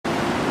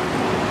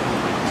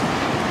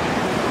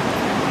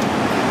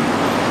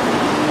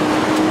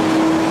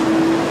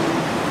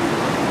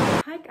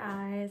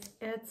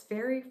That's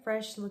very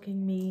fresh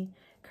looking me,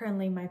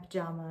 currently in my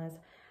pajamas.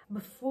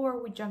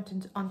 Before we jumped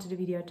onto the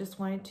video, I just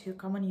wanted to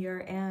come on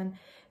here and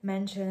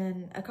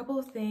mention a couple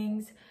of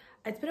things.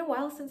 It's been a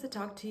while since I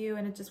talked to you,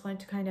 and I just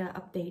wanted to kind of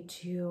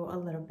update you a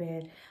little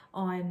bit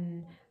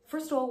on,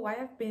 first of all, why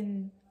I've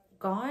been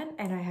gone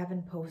and I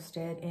haven't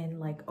posted in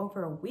like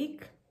over a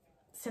week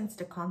since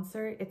the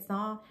concert. It's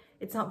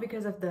not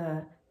because of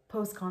the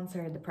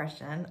post-concert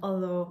depression,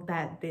 although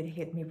that did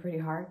hit me pretty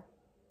hard.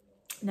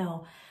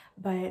 No,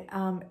 but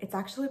it's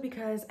actually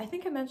because I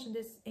think I mentioned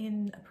this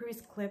in a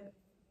previous clip,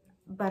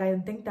 but I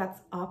don't think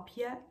that's up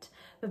yet.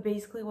 But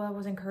basically, while I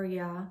was in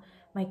Korea,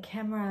 my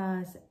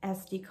camera's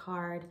SD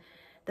card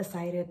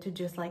decided to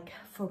just like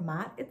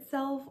format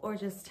itself, or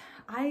just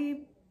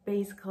I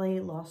basically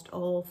lost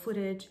all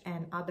footage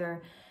and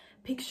other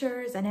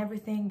pictures and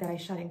everything that I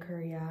shot in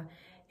Korea.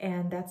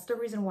 And that's the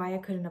reason why I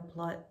couldn't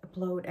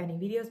upload any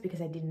videos,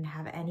 because I didn't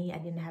have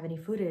any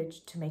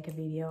footage to make a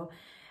video.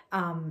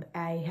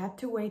 I had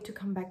to wait to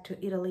come back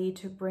to Italy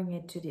to bring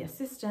it to the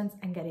assistants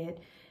and get it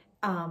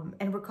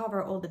and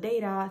recover all the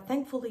data.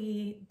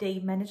 Thankfully, they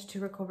managed to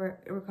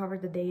recover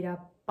the data,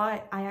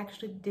 but I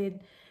actually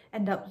did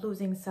end up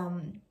losing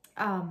some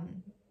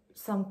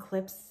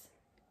clips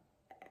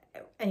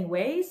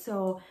anyway.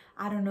 So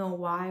I don't know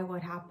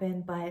what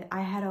happened, but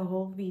I had a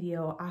whole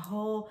video,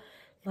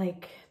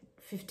 like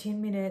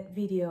 15-minute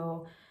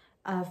video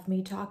of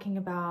me talking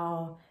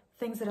about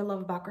things that I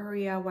love about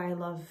Korea, why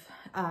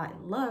I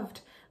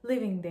loved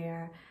living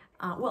there.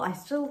 Well, I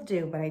still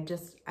do, but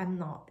I'm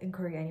not in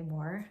Korea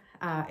anymore.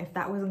 If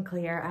that wasn't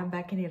clear, I'm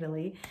back in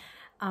Italy.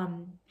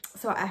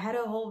 So I had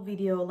a whole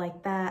video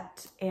like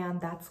that,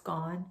 and that's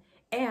gone.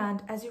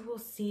 And as you will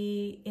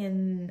see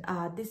in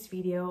this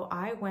video,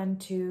 I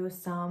went to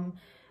some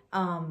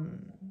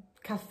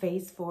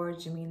cafes for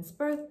JIMIN's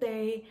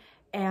birthday,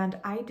 and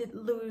I did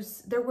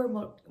lose, there were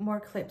more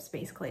clips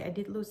basically. I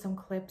did lose some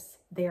clips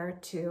there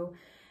too.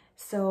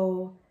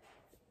 So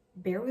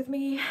bear with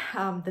me.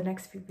 The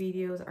next few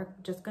videos are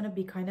just gonna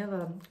be kind of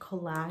a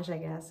collage, I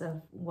guess,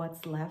 of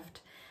what's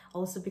left.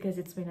 Also because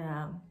it's been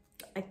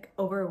like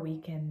over a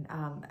week, and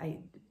I'm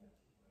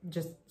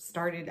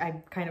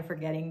kind of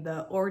forgetting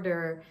the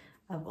order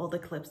of all the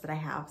clips that I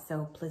have.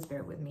 So please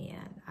bear with me,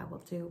 and I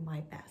will do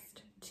my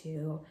best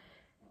to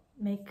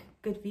make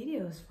good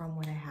videos from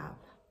what I have.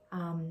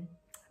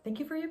 Thank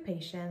you for your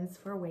patience,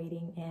 for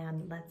waiting,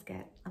 and let's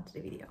get onto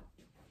the video.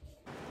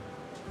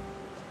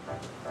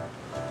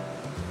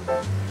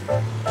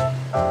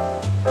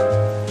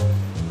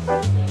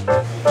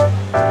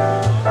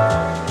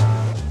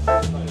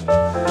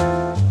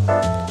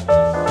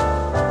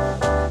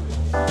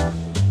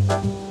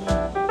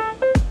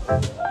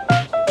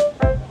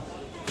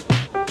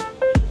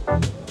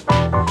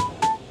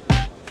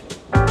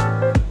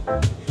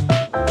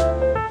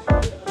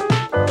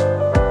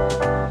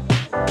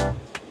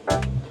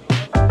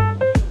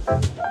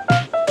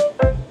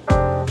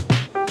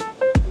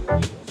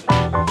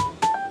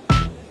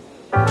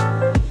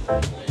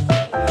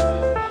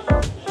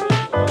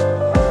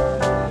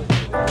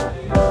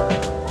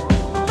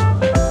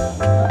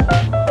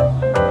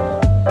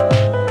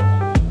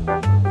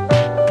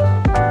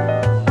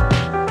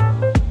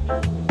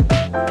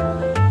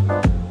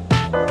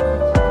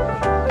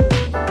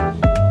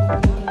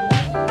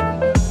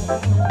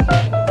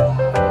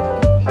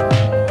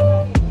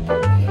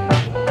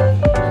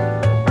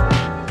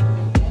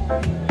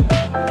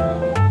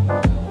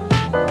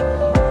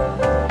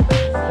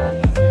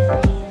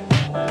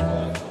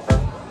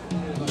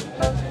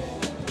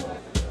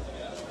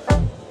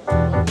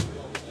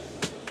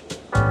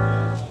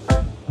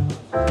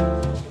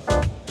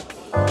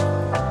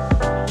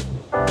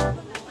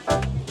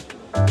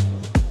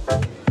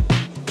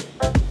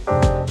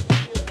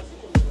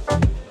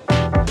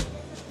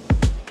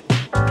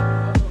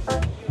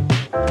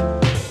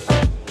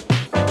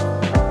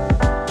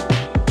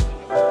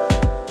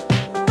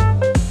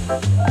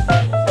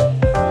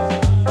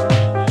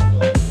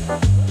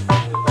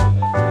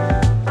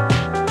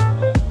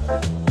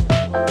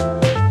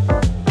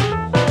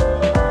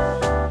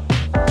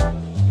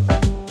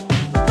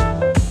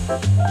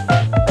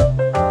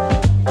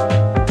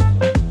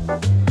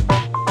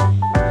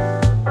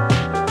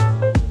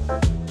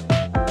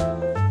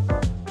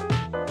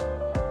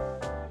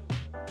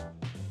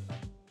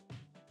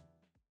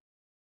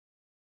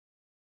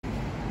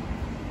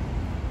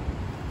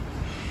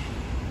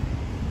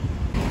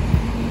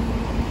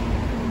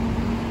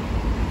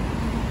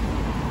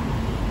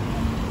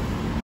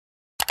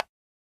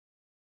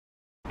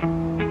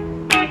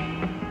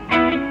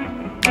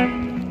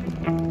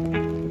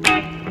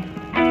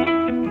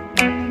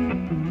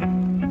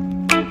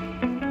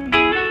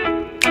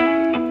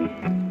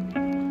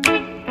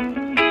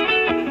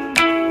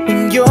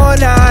 When you're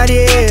not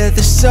here,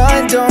 the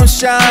sun don't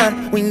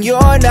shine. When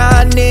you're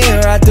not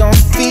near, I don't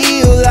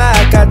feel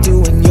like I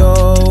do when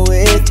you're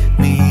with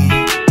me.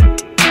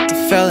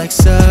 It felt like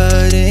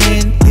suddenly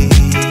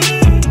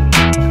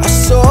our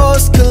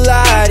souls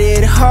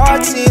collided,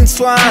 hearts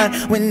entwined.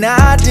 When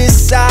I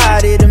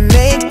decided to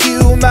make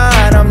you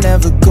mine, I'm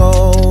never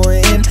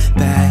going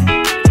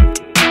back.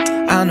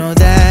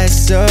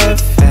 that's a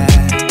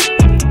fact.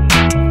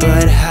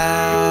 But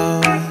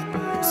how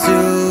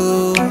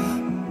do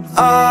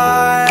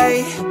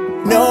I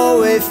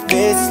know if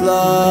it's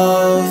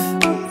love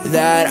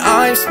that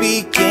I'm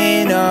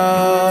speaking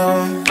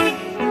of?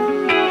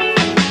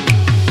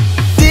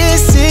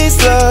 This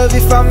is love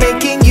if I'm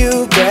making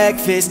you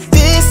breakfast.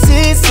 This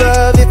is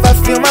love if I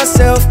feel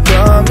myself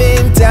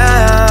coming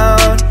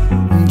down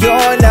and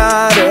you're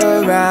not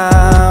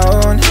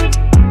around.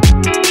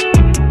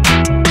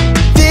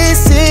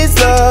 This is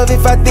love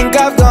if I think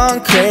I've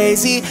gone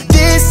crazy.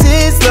 This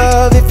is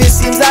love if it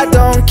seems I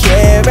don't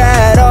care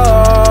at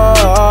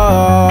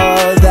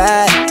all.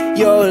 That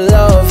your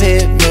love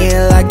hit me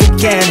like a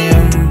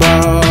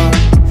cannonball.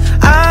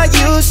 I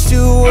used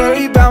to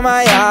worry about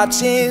my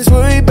options,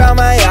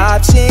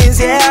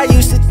 yeah, I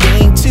used to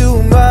think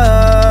too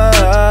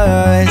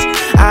much.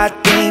 I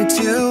think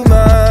too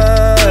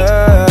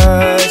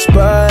much,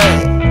 but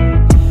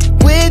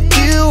with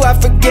you I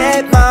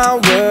forget my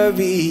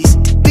worries.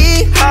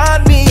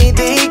 Behind me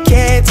they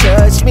can't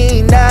touch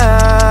me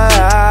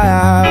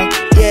now.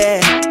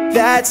 Yeah,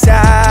 that's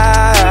how.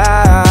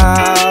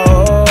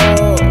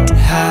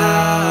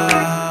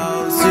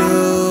 How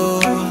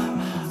do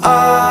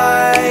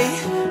I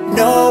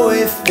know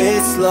if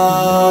it's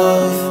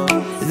love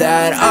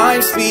that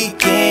I'm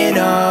speaking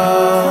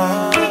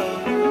of?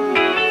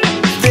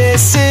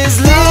 This is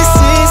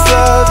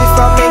love if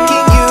I'm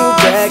making you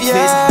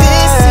breakfast.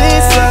 This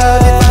is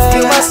love if I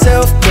feel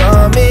myself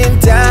coming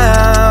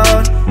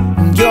down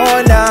and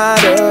you're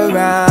not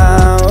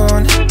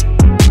around.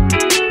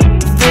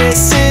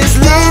 This is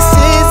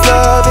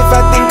love if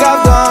I think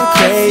I've gone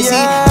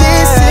crazy.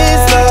 This is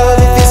love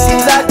if it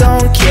seems I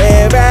don't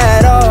care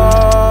at all.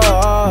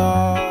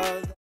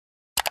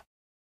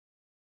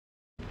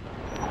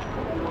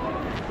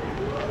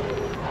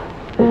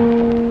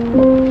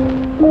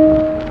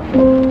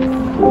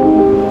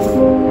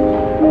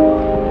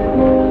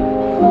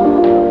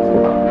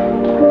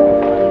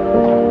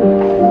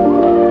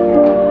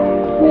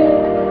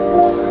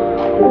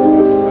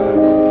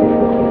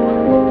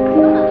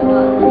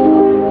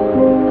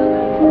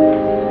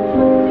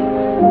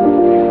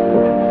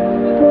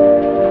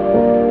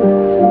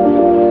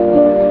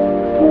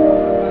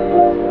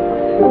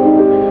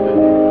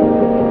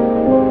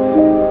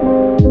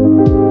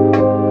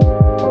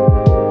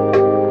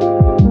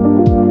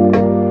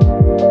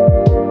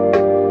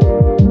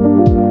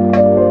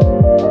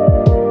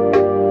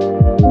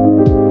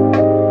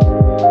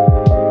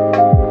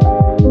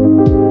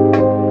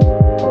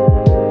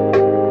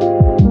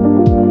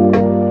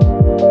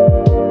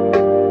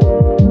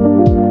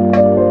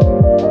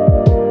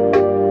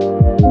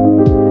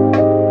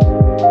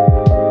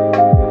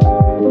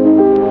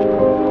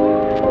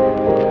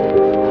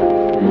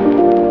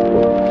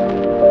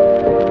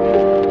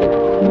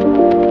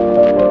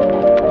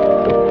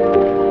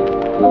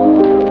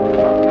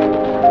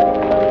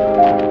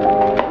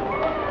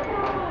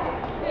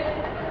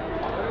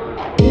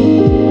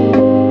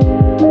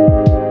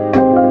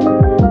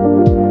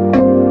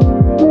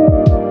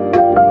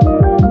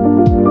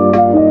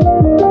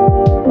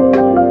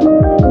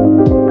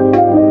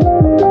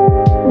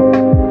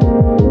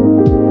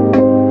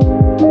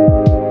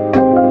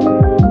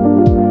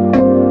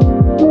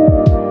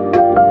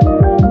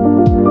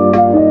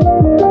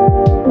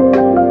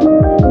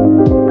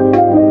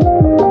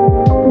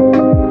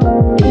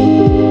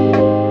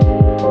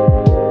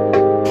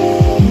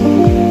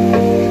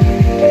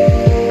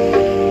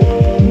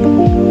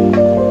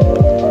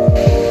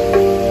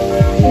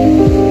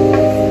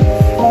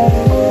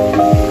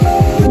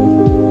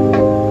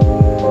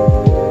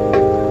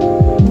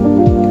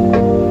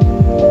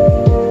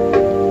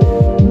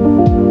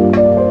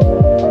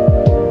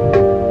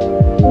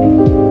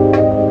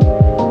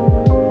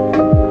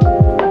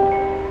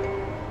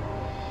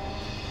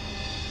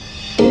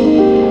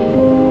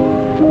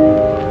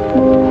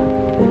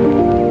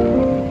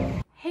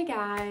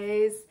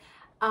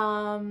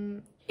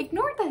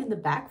 Ignore that in the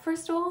back,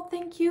 first of all.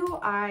 Thank you.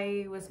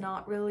 I was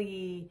not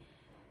really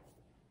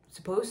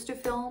supposed to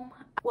film.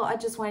 Well, I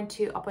just wanted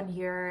to up on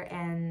here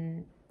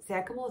and say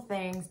a couple of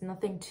things,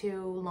 nothing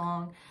too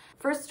long.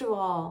 First of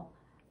all,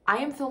 I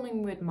am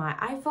filming with my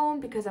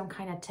iPhone because I'm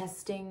kind of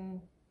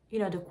testing, you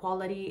know, the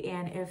quality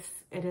and if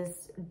it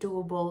is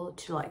doable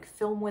to like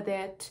film with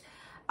it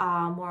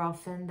more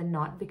often than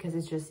not, because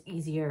it's just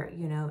easier,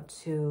 you know,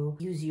 to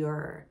use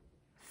your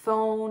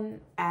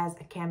phone as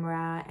a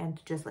camera and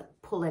to just like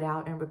pull it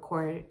out and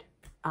record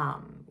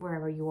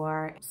wherever you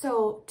are.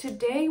 So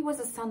today was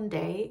a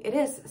Sunday. It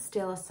is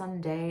still a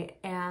Sunday,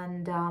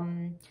 and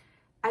I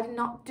did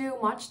not do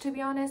much, to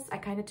be honest. I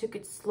kind of took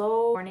it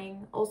slow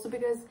morning, also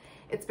because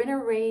it's been a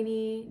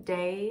rainy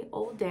day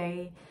all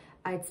day.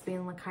 It's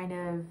been like kind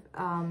of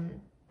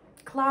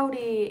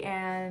cloudy,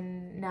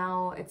 and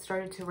now it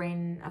started to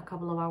rain a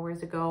couple of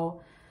hours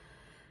ago.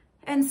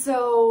 And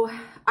so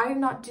I did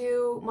not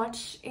do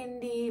much in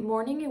the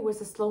morning. It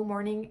was a slow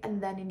morning. And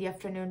then in the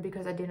afternoon,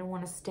 because I didn't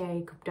want to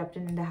stay cooped up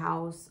in the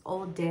house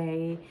all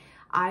day,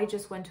 I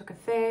just went to a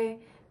cafe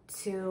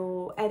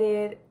to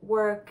edit,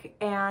 work,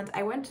 and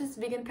I went to this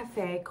vegan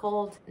cafe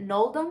called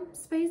Noldum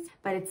Space,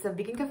 but it's a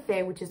vegan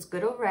cafe, which is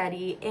good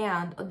already.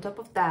 And on top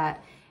of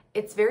that,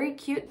 it's very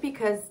cute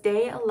because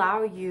they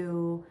allow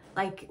you,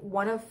 like,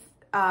 one of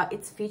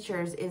its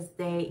features is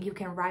you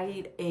can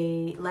write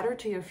a letter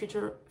to your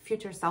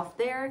future self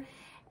there,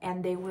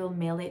 and they will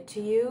mail it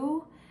to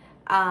you,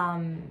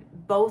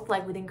 both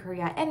like within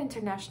Korea and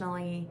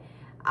internationally,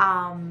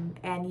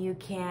 and you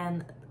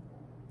can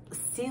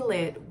seal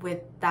it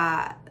with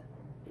that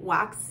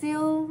wax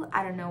seal.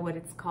 I don't know what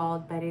it's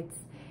called, but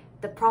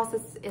the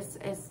process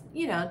is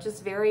you know,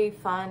 just very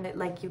fun.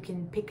 Like, you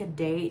can pick a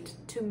date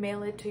to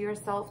mail it to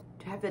yourself,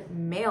 to have it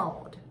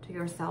mailed to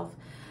yourself,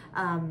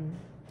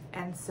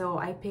 and so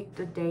I picked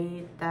a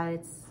date that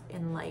it's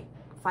in like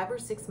 5 or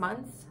 6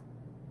 months,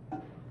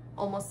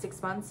 almost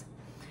 6 months.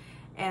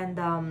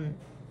 And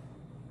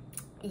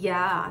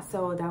yeah,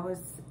 so that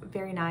was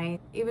very nice.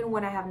 Even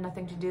when I have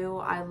nothing to do,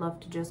 I love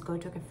to just go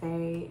to a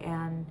cafe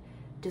and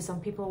do some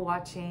people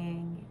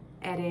watching,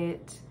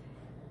 edit,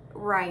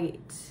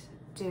 write,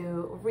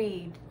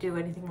 read, do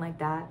anything like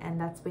that. And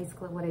that's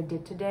basically what I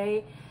did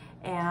today.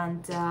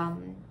 And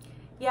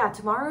yeah,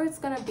 tomorrow is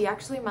gonna be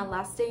actually my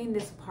last day in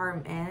this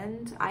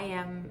apartment. I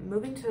am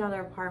moving to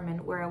another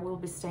apartment where I will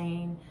be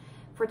staying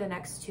for the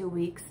next 2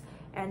 weeks.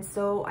 And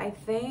so I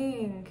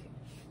think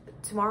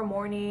tomorrow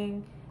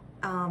morning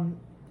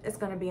it's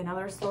gonna be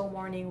another slow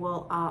morning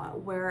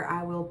where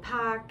I will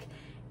pack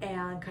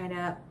and kind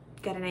of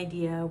get an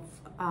idea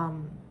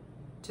of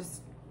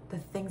just the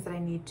things that I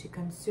need to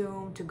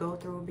consume, to go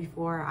through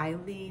before I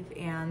leave,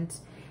 and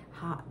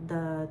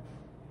the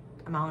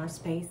amount of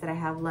space that I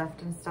have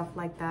left and stuff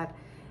like that.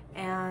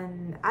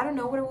 And I don't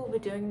know what I will be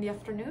doing in the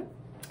afternoon,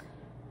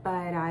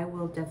 but I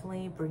will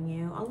definitely bring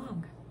you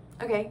along.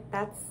 Okay,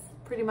 that's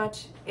pretty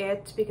much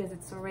it because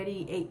it's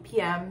already 8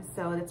 p.m.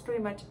 So that's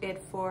pretty much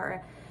it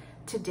for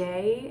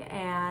today,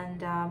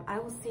 and I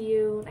will see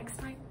you next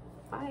time.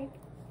 Bye.